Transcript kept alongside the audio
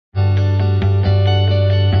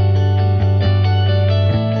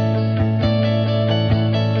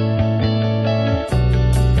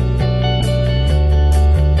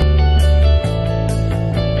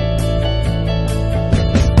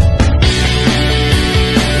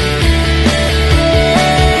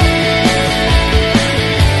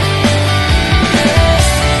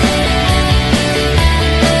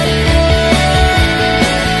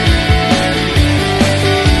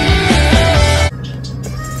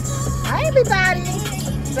everybody,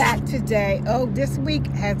 back today. Oh, this week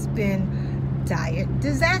has been diet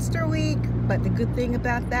disaster week, but the good thing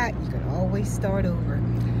about that, you can always start over.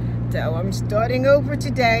 So I'm starting over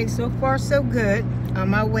today. So far so good. On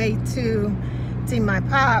my way to see my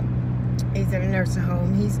pop. He's in a nursing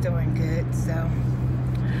home. He's doing good. So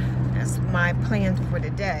that's my plan for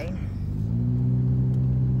today.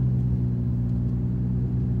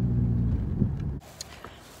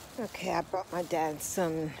 Okay, I brought my dad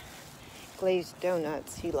some glazed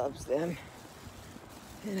donuts. He loves them.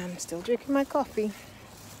 And I'm still drinking my coffee.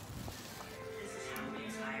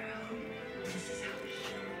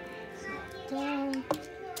 Down.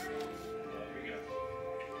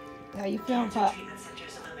 How you feeling, Pop?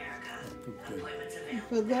 You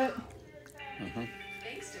feel good?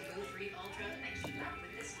 Thanks to Move Free Ultra, keep up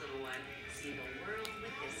with this little one. See the world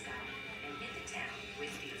with this guy and hit the town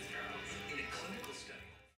with these girls. In a clinical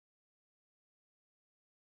study.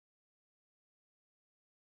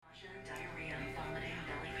 Diarrhea, vomiting,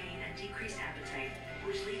 belly pain, and decreased appetite,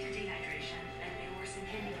 which lead to dehydration and may worsen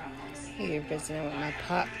kidney problems. Here visiting with my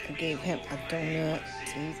pop. I gave him a donut.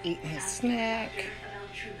 So he's eating his snack.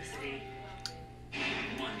 About Trulicity.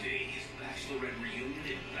 Monday is Bachelorette reunion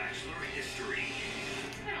in Bachelor history.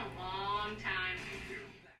 It's been a long time.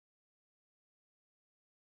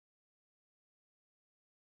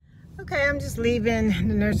 Okay, I'm just leaving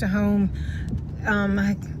the nursing home.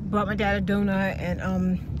 I brought my dad a donut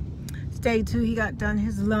and stayed till he got done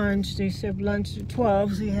his lunch. They served lunch at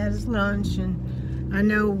 12, so he had his lunch. And I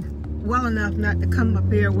know well enough not to come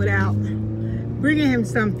up here without bringing him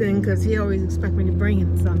something, because he always expects me to bring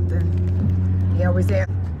him something. He always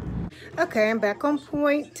asks. Okay, I'm back on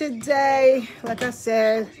point today, like I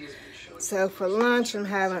said. So for lunch, I'm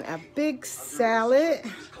having a big salad.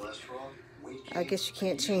 I guess you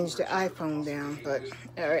can't change the iPhone down, but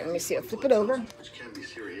all right, let me see. I'll flip it over.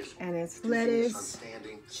 And it's lettuce,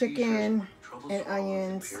 chicken, and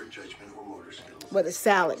onions. Well, the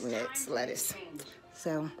salad mix lettuce.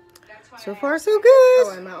 So far so good.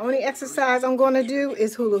 Oh, and my only exercise I'm going to do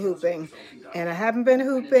is hula hooping. And I haven't been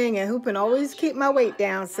hooping, and hooping always keep my weight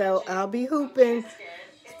down. So I'll be hooping.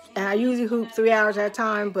 And I usually hoop 3 hours at a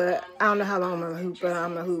time, but I don't know how long I'm going to hoop, but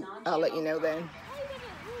I'm going to hoop. I'll let you know then.